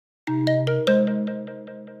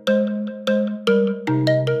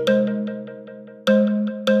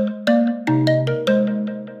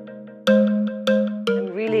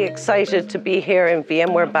excited to be here in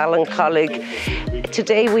VMware Ballincollig.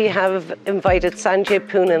 Today we have invited Sanjay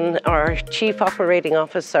Poonen, our Chief Operating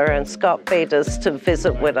Officer, and Scott Bajtos to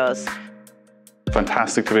visit with us.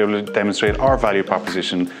 Fantastic to be able to demonstrate our value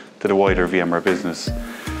proposition to the wider VMware business.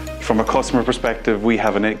 From a customer perspective, we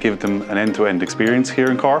give them an end-to-end experience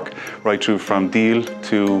here in Cork, right through from deal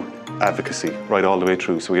to advocacy, right all the way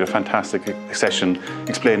through. So we had a fantastic session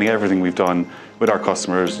explaining everything we've done with our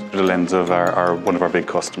customers through the lens of one of our big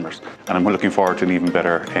customers. And I'm looking forward to an even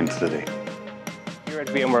better end to the day. Here at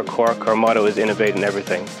VMware Cork, our motto is innovate in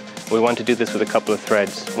everything. We want to do this with a couple of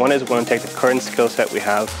threads. One is we want to take the current skill set we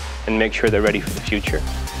have and make sure they're ready for the future.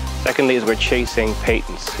 Secondly is we're chasing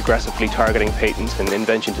patents, aggressively targeting patents and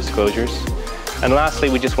invention disclosures. And lastly,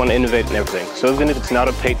 we just want to innovate in everything. So even if it's not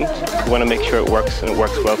a patent, we want to make sure it works and it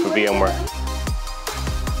works well for VMware.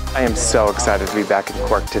 I am so excited to be back in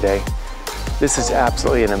Cork today. This is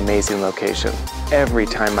absolutely an amazing location. Every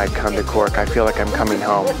time I come to Cork, I feel like I'm coming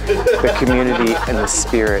home. The community and the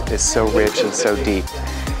spirit is so rich and so deep.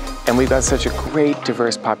 And we've got such a great,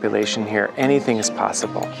 diverse population here. Anything is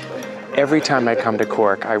possible. Every time I come to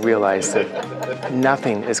Cork, I realize that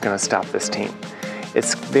nothing is going to stop this team.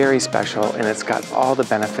 It's very special, and it's got all the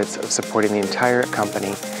benefits of supporting the entire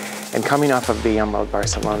company. And coming off of VMworld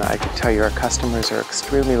Barcelona, I can tell you our customers are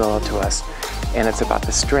extremely loyal to us, and it's about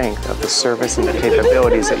the strength of the service and the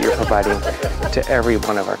capabilities that you're providing to every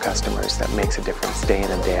one of our customers that makes a difference day in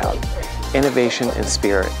and day out. Innovation and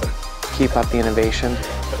spirit. Keep up the innovation,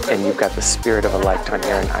 and you've got the spirit of a lifetime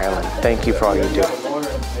here in Ireland. Thank you for all you do.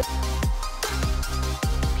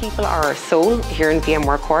 People are our soul here in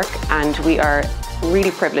VMware Cork, and we are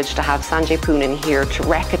really privileged to have Sanjay Poonen here to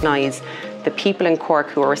recognise the people in Cork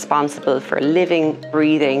who are responsible for living,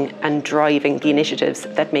 breathing and driving the initiatives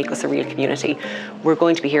that make us a real community. We're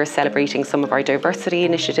going to be here celebrating some of our diversity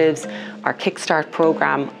initiatives, our Kickstart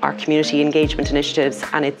programme, our community engagement initiatives,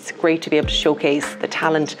 and it's great to be able to showcase the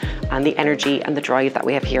talent and the energy and the drive that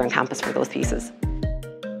we have here on campus for those pieces.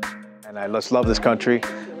 And I just love this country,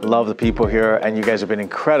 love the people here, and you guys have been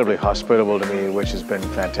incredibly hospitable to me, which has been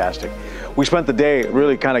fantastic. We spent the day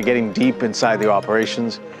really kind of getting deep inside the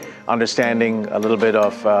operations, understanding a little bit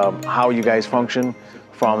of how you guys function,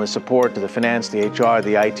 from the support to the finance, the HR,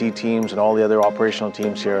 the IT teams, and all the other operational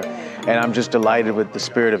teams here. And I'm just delighted with the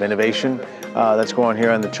spirit of innovation that's going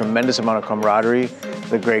here, and the tremendous amount of camaraderie,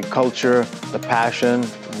 the great culture, the passion,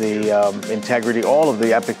 the integrity, all of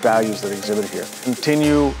the epic values that exhibit here.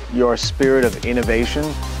 Continue your spirit of innovation,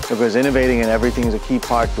 because innovating in everything is a key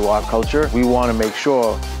part to our culture. We want to make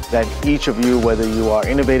sure that each of you, whether you are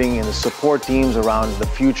innovating in the support teams around the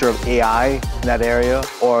future of AI in that area,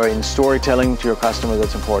 or in storytelling to your customer,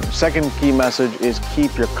 that's important. Second key message is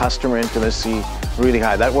keep your customer intimacy really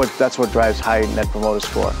high. That's what drives high Net Promoter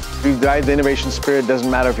Score. If you drive the innovation spirit,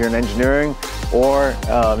 doesn't matter if you're in engineering or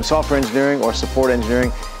software engineering or support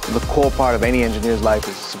engineering, the core part of any engineer's life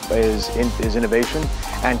is innovation,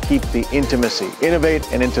 and keep the intimacy.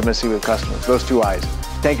 Innovate and intimacy with customers, those two I's.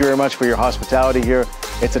 Thank you very much for your hospitality here.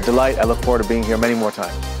 It's a delight. I look forward to being here many more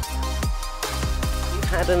times. We've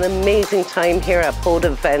had an amazing time here at both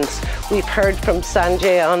events. We've heard from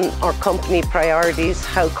Sanjay on our company priorities,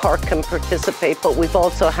 how Cork can participate, but we've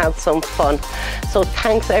also had some fun. So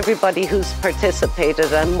thanks everybody who's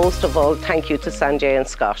participated, and most of all, thank you to Sanjay and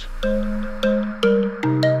Scott.